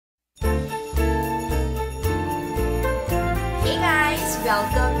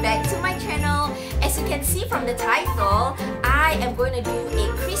welcome back to my channel. As you can see from the title, I am going to do a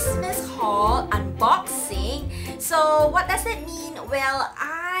Christmas haul unboxing. So what does that mean? Well,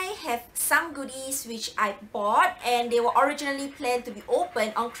 I have some goodies which I bought and they were originally planned to be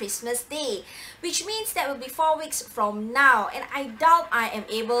opened on Christmas Day, which means that will be 4 weeks from now, and I doubt I am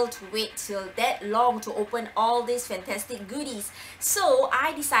able to wait till that long to open all these fantastic goodies. So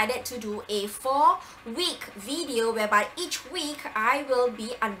I decided to do a 4-week video whereby each week I will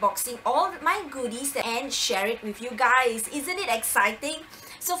be unboxing all my goodies and share it with you guys. Isn't it exciting?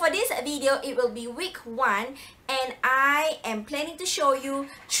 So for this video, it will be week 1 and I am planning to show you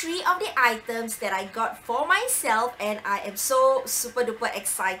 3 of the items that I got for myself, and I am so super duper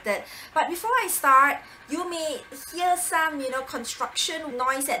excited. But before I start, you may hear some construction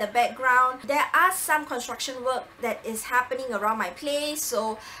noise at the background. There are some construction work that is happening around my place,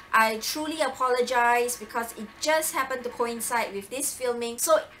 so I truly apologize because it just happened to coincide with this filming.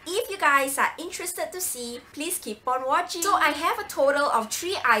 So if you guys are interested to see, please keep on watching. So I have a total of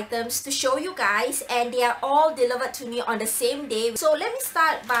 3 items to show you guys, and they are all delivered to me on the same day. So let me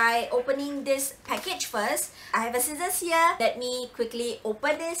start by opening this package first. I have a scissors here. Let me quickly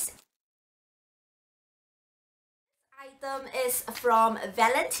open this. Item is from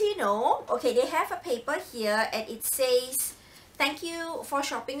Valentino. Okay, they have a paper here and it says, "Thank you for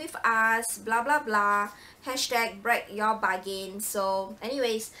shopping with us, blah blah blah, hashtag break your bargain." So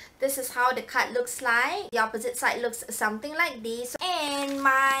anyways, this is how the card looks like. The opposite side looks something like this, and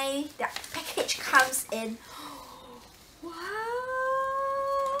the package comes in. Wow,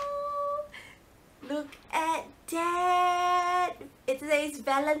 look at that. It says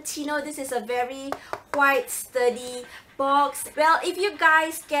Valentino. This is a very quite sturdy box. Well, if you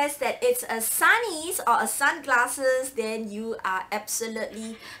guys guess that it's a sunnies or a sunglasses, then you are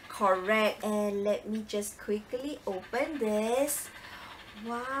absolutely correct. And let me just quickly open this.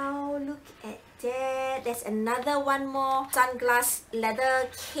 Wow, look at that. There's another one more sunglass leather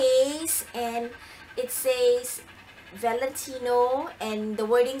case, and it says Valentino, and the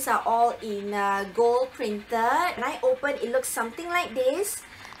wordings are all in gold printed. When I open, it looks something like this.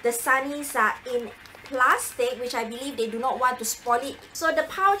 The sunnies are in plastic, which I believe they do not want to spoil it. So the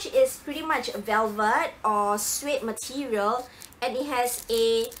pouch is pretty much velvet or suede material, and it has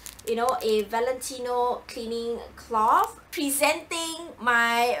a Valentino cleaning cloth, presenting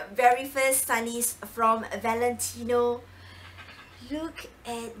my very first sunnies from Valentino. Look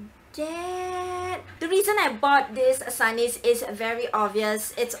at that. The reason I bought this sunnies is very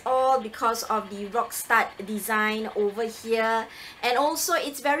obvious. It's all because of the rock stud design over here, and also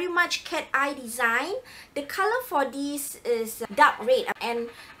it's very much cat eye design. The color for these is dark red, and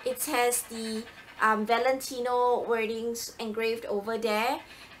it has the Valentino wordings engraved over there,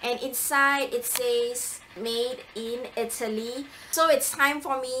 and inside it says made in Italy. So it's time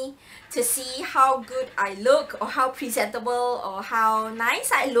for me to see how good I look, or how presentable, or how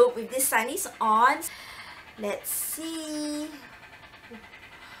nice I look with these sunnies on. Let's see.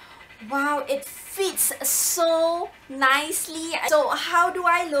 Wow, it fits so nicely. So how do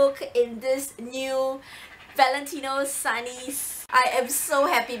I look in this new Valentino sunnies? I am so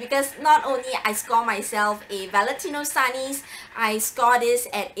happy because not only I score myself a Valentino sunnies, I score this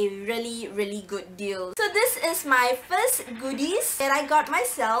at a really good deal. So this is my first goodies that I got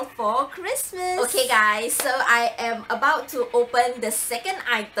myself for Christmas. Okay guys, so I am about to open the second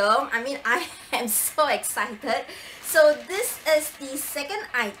item. I mean, I am so excited. So this is the second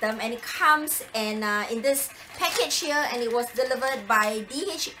item, and it comes in this package here, and it was delivered by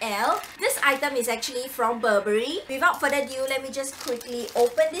DHL. This item is actually from Burberry. Without further ado, let me just quickly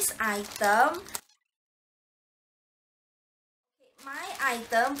open this item. My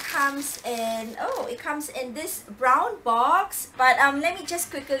item comes in, it comes in this brown box, but let me just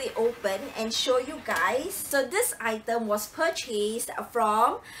quickly open and show you guys. So this item was purchased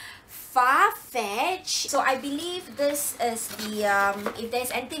from Farfetch. So I believe this is the if there's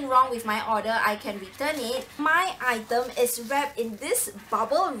anything wrong with my order, I can return it. My item is wrapped in this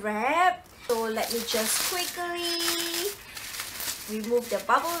bubble wrap. So let me just quickly remove the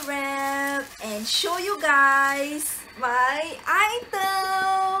bubble wrap and show you guys my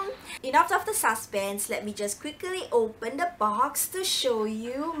item. Enough of the suspense, let me just quickly open the box to show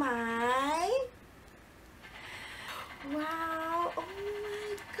you my... Wow, oh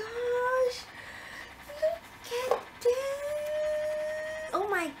my gosh, look at that. Oh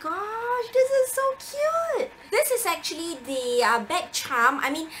my my gosh, this is so cute. This is actually the bag charm. I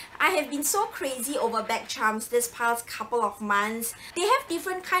mean, I have been so crazy over bag charms this past couple of months. They have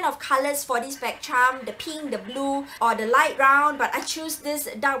different kind of colors for this bag charm, the pink, the blue, or the light brown, but I choose this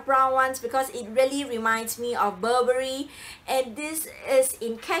dark brown ones because it really reminds me of Burberry, and this is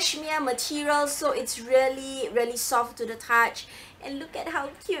in cashmere material, so it's really soft to the touch. And look at how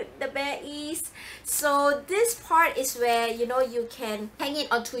cute the bag is. So this part is where, you know, you can hang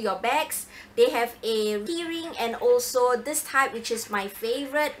it onto your bags. They have a keyring and also this type, which is my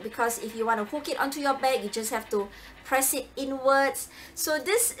favorite, because if you want to hook it onto your bag, you just have to press it inwards. So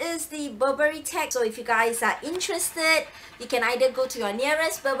this is the Burberry tag. So if you guys are interested, you can either go to your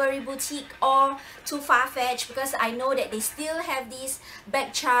nearest Burberry boutique or to Farfetch, because I know that they still have these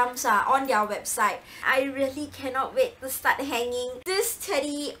bag charms on their website. I really cannot wait to start hanging this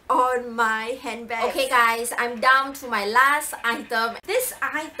teddy on my handbag. Okay guys, I'm down to my last item. This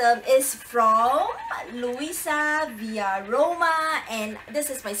item is from Louisa via Roma, and this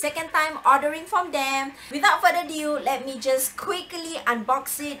is my second time ordering from them. Without further ado, let me just quickly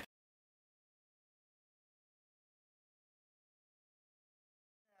unbox it.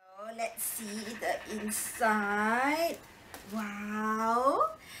 So let's see the inside.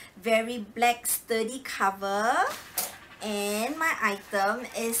 Wow, very black sturdy cover, and my item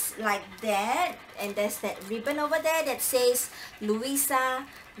is like that, and there's that ribbon over there that says Louisa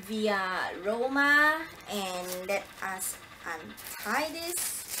via Roma. And let us untie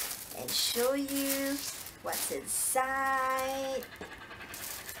this and show you what's inside.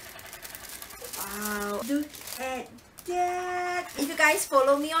 Wow, look at that. If you guys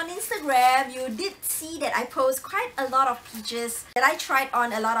follow me on Instagram, you did see that I post quite a lot of pictures that I tried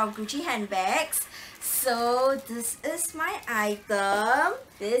on a lot of Gucci handbags. So this is my item.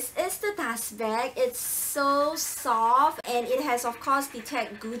 This is the dust bag. It's so soft, and it has of course the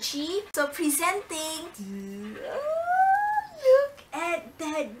tag Gucci. So presenting, look at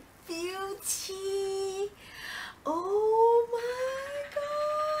that beauty. Oh my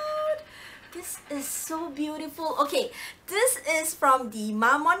god, this is so beautiful. Okay, this is from the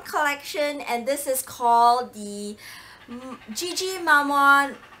Mammon collection, and this is called the Gigi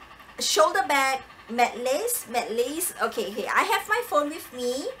Mammon shoulder bag matte lace. Okay, I have my phone with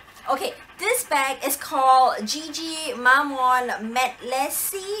me. Okay, this bag is called Gigi Mammon matte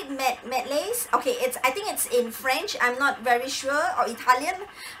lace. Okay, I think it's in French. I'm not very sure, or Italian.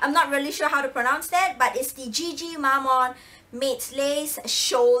 I'm not really sure how to pronounce that, but it's the Gigi Mammon matte lace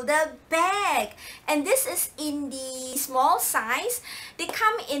shoulder bag, and this is in the small size. They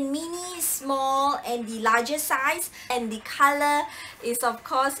come in mini, small, and the larger size, and the color is of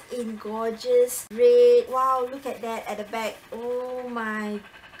course in gorgeous red. Wow, look at that at the back. Oh my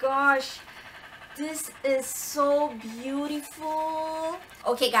gosh, this is so beautiful.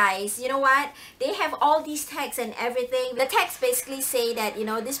 Okay guys, you know what, they have all these tags and everything. The tags basically say that, you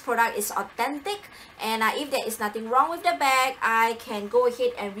know, this product is authentic, and if there is nothing wrong with the bag, I can go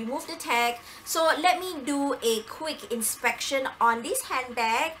ahead and remove the tag. So let me do a quick inspection on this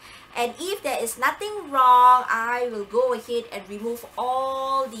handbag, and if there is nothing wrong, I will go ahead and remove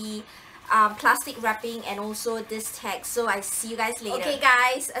all the plastic wrapping and also this tag. So I see you guys later. Okay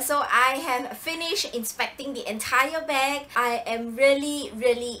guys, so I have finished inspecting the entire bag. I am really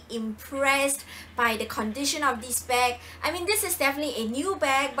impressed by the condition of this bag. I mean, this is definitely a new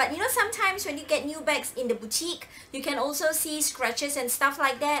bag, but you know, sometimes when you get new bags in the boutique, you can also see scratches and stuff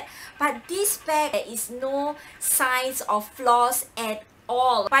like that. But this bag, there is no signs of flaws at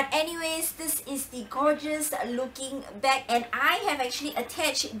all. But anyways, this is the gorgeous looking bag, and I have actually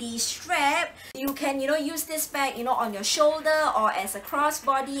attached the strap. You can, you know, use this bag, you know, on your shoulder or as a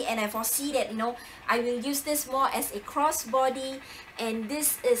crossbody, and I foresee that, you know, I will use this more as a crossbody. And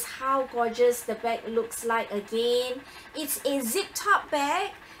this is how gorgeous the bag looks like again. It's a zip top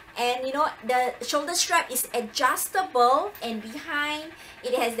bag, and you know, the shoulder strap is adjustable, and behind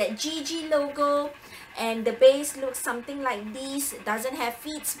it has that GG logo, and the base looks something like this. It doesn't have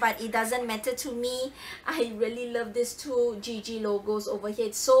feet, but it doesn't matter to me. I really love these two GG logos over here.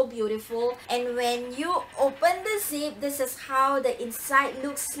 It's so beautiful. And when you open the zip, this is how the inside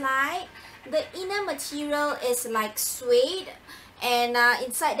looks like. The inner material is like suede, and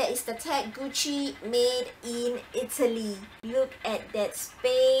inside there is the tag Gucci made in Italy. Look at that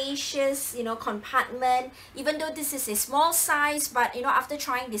spacious, you know, compartment. Even though this is a small size, but you know, after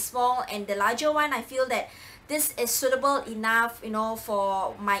trying the small and the larger one, I feel that this is suitable enough, you know,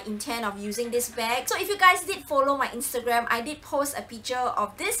 for my intent of using this bag. So if you guys did follow my Instagram, I did post a picture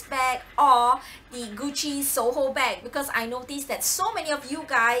of this bag or the Gucci Soho bag, because I noticed that so many of you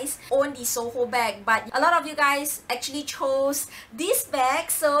guys own the Soho bag, but a lot of you guys actually chose this bag.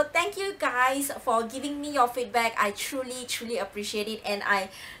 So thank you guys for giving me your feedback. I truly appreciate it, and I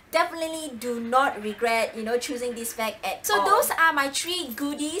definitely do not regret, you know, choosing this bag at all. So those are my 3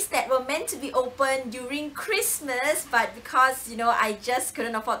 goodies that were meant to be opened during Christmas, but because, you know, I just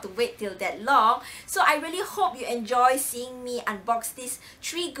couldn't afford to wait till that long. So I really hope you enjoy seeing me unbox these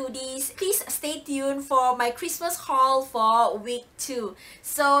 3 goodies. Please stay tuned for my Christmas haul for week 2.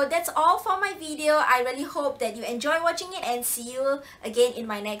 So that's all for my video. I really hope that you enjoy watching it, and see you again in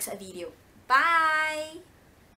my next video. Bye!